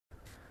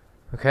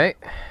Okay.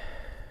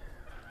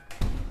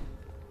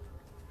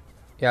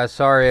 Yeah,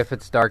 sorry if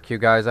it's dark, you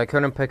guys. I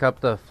couldn't pick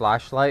up the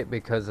flashlight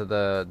because of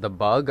the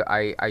bug.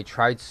 I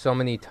tried so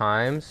many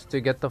times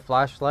to get the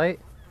flashlight,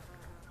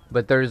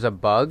 but there's a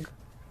bug,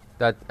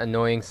 that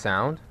annoying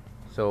sound,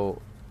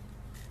 so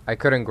I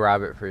couldn't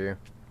grab it for you.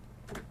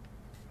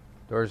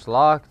 Door's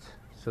locked,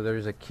 so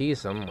there's a key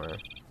somewhere.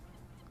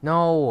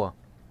 No!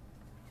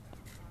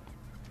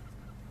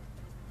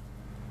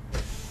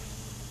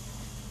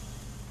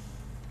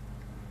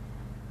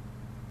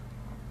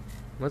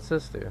 What's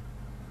this do?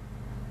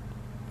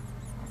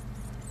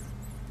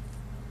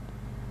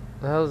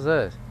 The hell is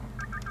this?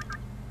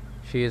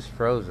 She is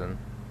frozen.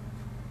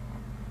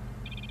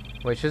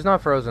 Wait, she's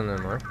not frozen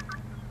anymore.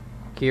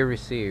 Key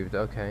received,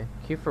 okay.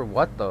 Key for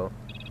what though?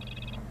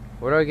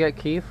 What do I get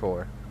key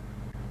for?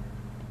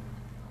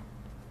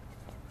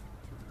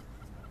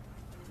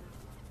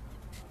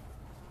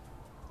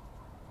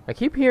 I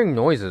keep hearing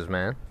noises,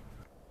 man.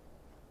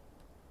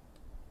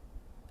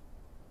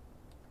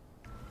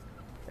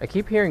 I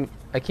keep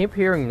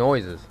hearing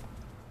noises.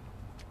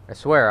 I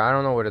swear, I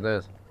don't know what it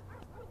is.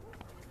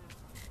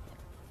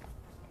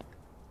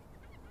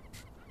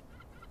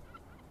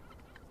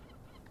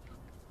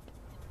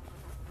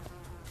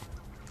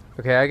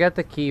 Okay, I got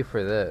the key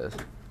for this.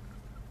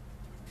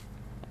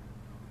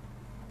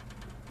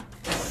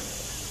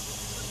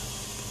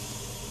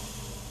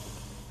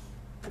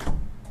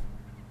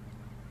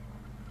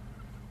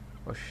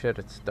 Oh shit,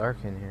 it's dark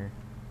in here.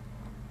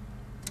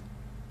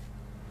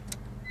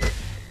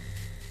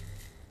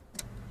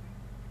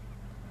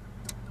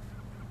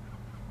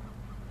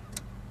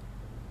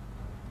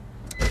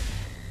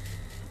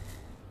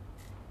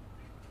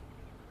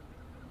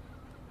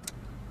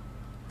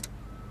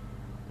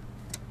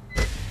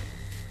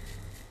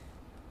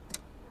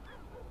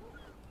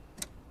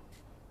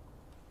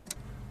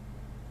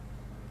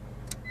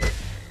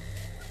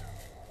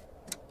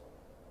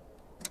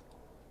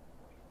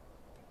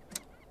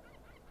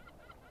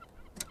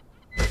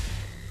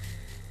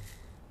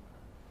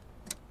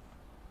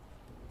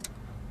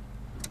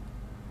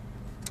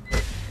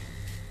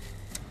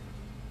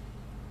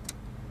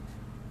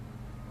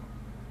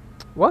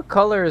 What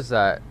color is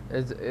that?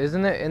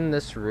 Isn't it in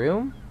this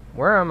room?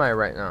 Where am I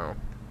right now?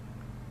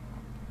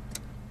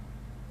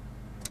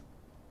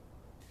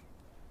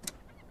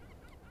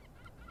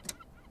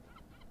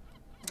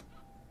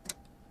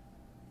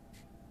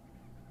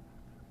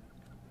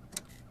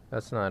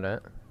 That's not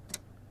it.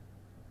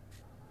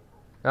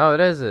 Oh, it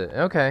is it.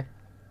 Okay.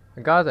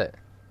 I got it.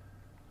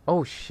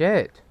 Oh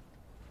shit.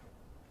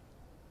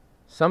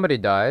 Somebody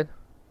died.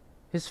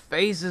 His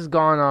face is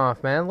gone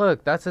off, man.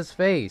 Look, that's his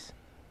face.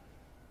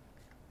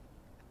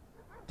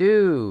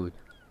 Dude.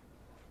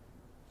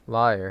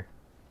 Liar.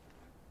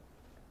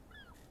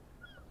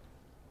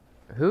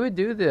 Who would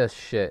do this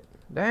shit?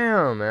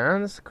 Damn,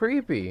 man. This is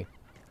creepy.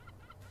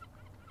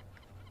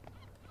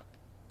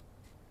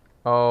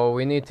 Oh,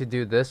 we need to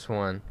do this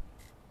one.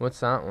 What's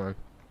that one?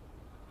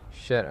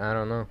 Shit, I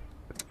don't know.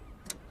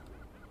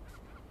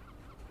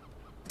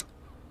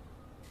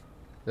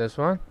 This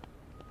one?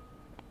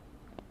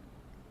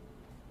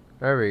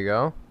 There we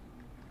go.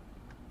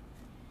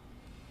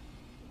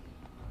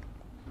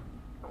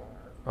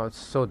 Oh, it's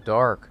so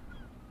dark.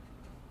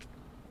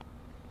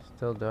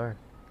 Still dark.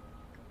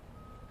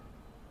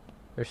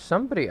 There's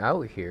somebody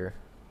out here.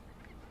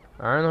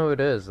 I don't know who it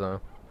is, though.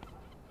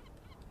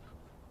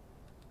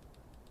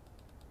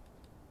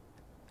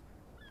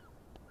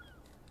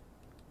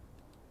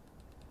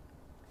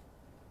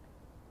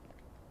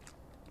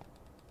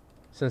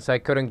 Since I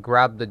couldn't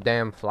grab the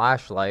damn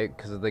flashlight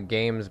because of the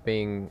game's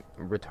being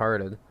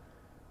retarded.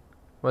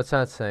 What's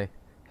that say?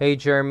 Hey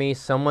Jeremy,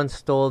 someone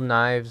stole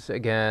knives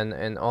again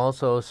and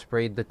also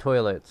sprayed the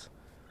toilets.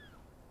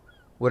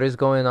 What is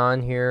going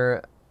on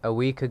here? A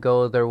week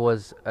ago there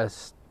was a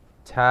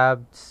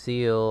tabbed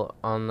seal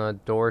on the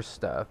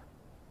doorstep.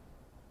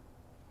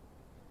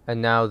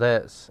 And now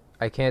this.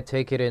 I can't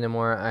take it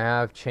anymore. I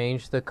have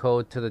changed the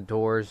code to the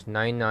doors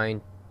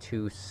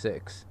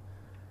 9926.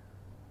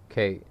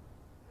 Okay.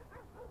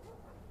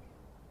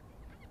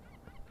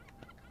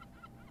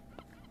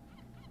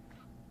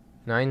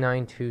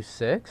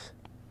 $9926?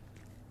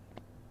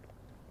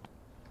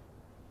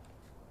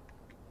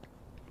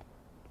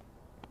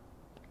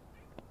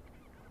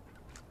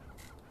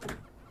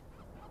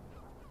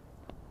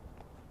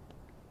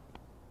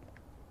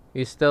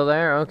 You still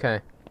there?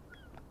 Okay.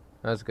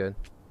 That's good.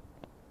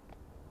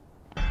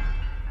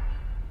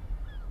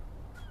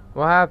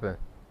 What happened?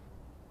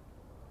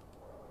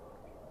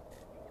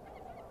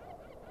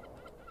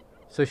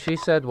 So she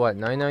said what?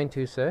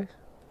 9926?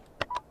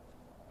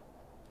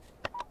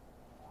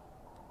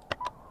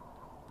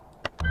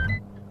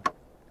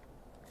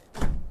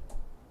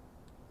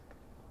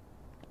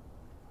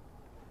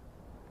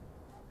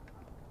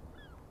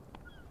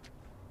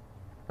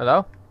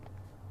 Hello?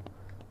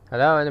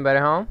 Hello, anybody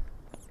home?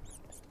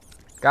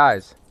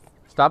 Guys,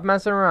 stop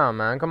messing around,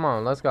 man. Come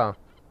on, let's go.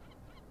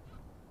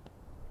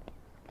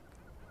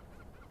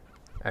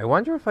 I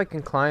wonder if I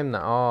can climb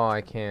the... Oh,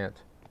 I can't.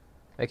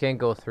 I can't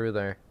go through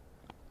there.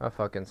 That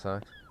fucking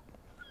sucks.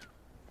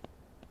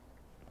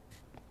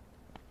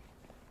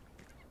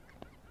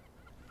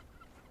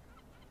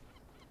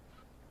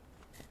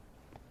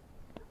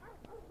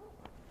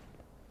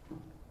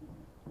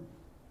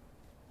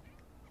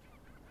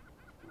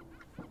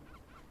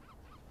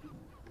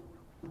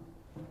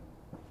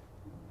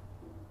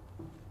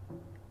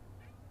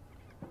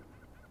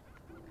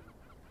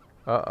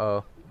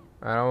 Uh-oh.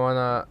 I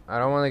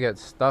don't wanna get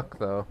stuck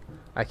though.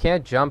 I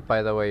can't jump,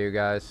 by the way, you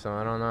guys, so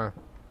I don't know.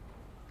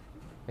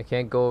 I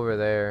can't go over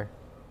there.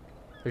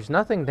 There's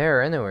nothing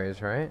there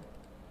anyways, right?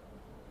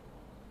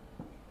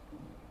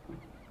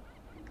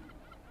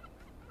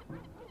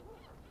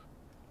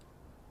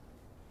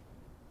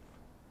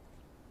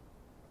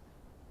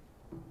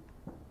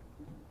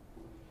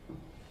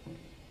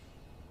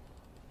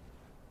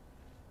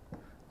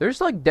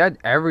 There's like dead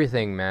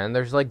everything, man.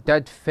 There's like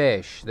dead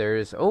fish.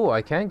 There's... Oh,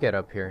 I can get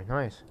up here.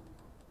 Nice.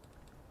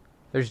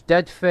 There's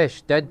dead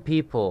fish, dead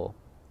people.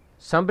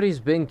 Somebody's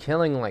been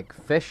killing like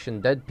fish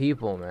and dead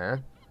people,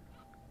 man.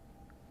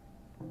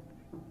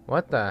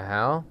 What the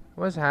hell?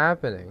 What's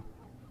happening?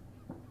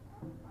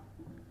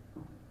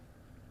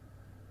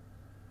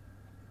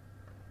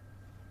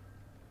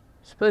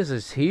 This place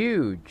is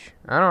huge.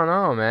 I don't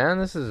know, man.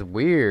 This is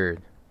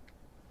weird.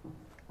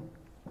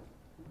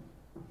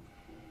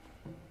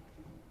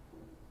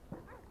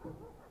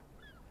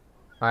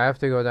 I have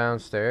to go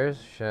downstairs?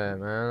 Shit,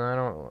 man. I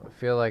don't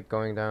feel like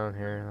going down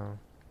here, though.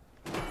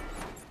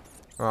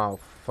 Oh,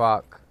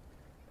 fuck.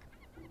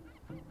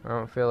 I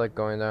don't feel like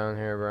going down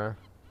here, bro.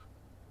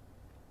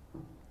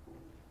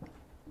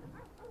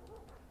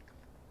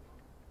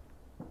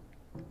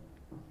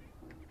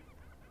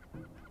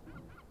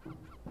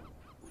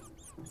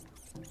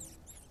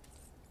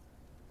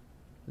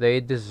 They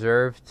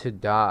deserve to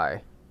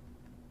die.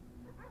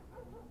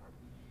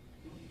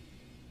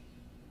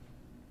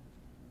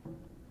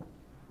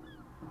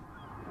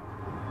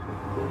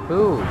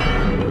 Who?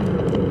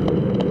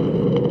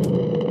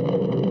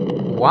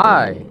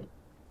 Why?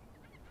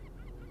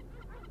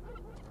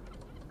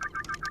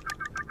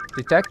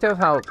 Detective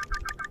Help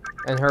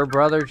and her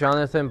brother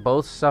Jonathan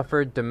both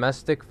suffered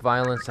domestic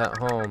violence at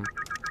home.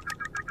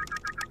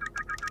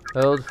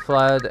 Hild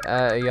fled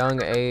at a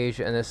young age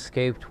and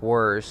escaped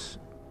worse.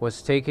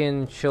 Was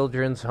taken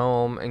children's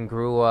home and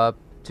grew up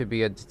to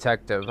be a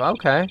detective.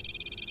 Okay.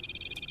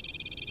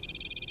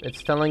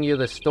 It's telling you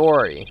the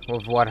story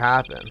of what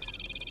happened.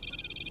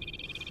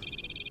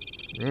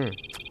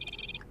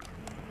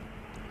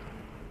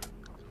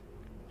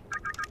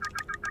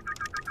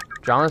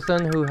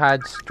 Jonathan, who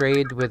had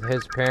strayed with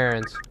his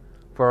parents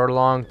for a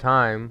long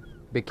time,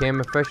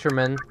 became a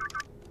fisherman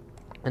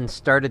and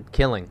started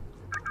killing.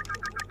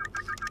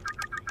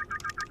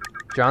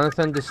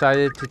 Jonathan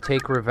decided to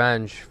take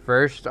revenge,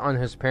 first on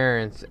his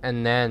parents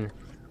and then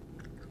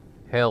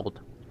Hild.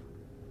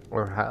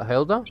 Or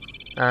Hilda?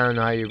 I don't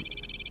know how you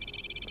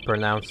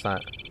pronounce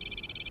that.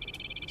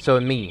 So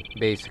me,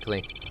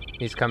 basically.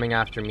 He's coming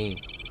after me.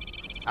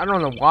 I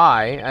don't know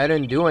why. I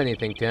didn't do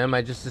anything to him.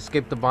 I just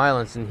escaped the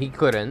violence and he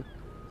couldn't.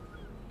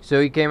 So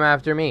he came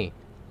after me.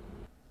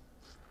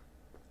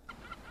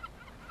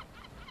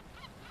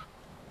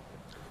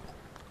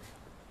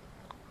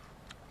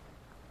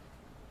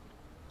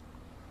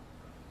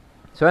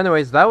 So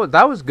anyways, that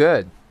was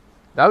good.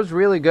 That was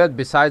really good,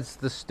 besides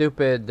the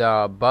stupid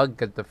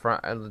bug at the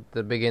front at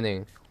the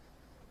beginning.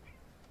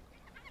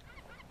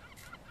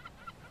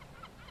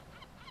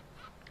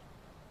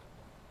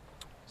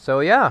 So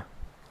yeah.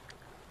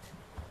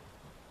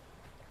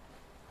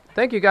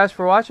 Thank you guys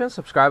for watching.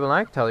 Subscribe and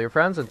like. Tell your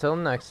friends. Until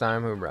next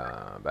time,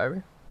 hoorah,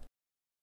 baby.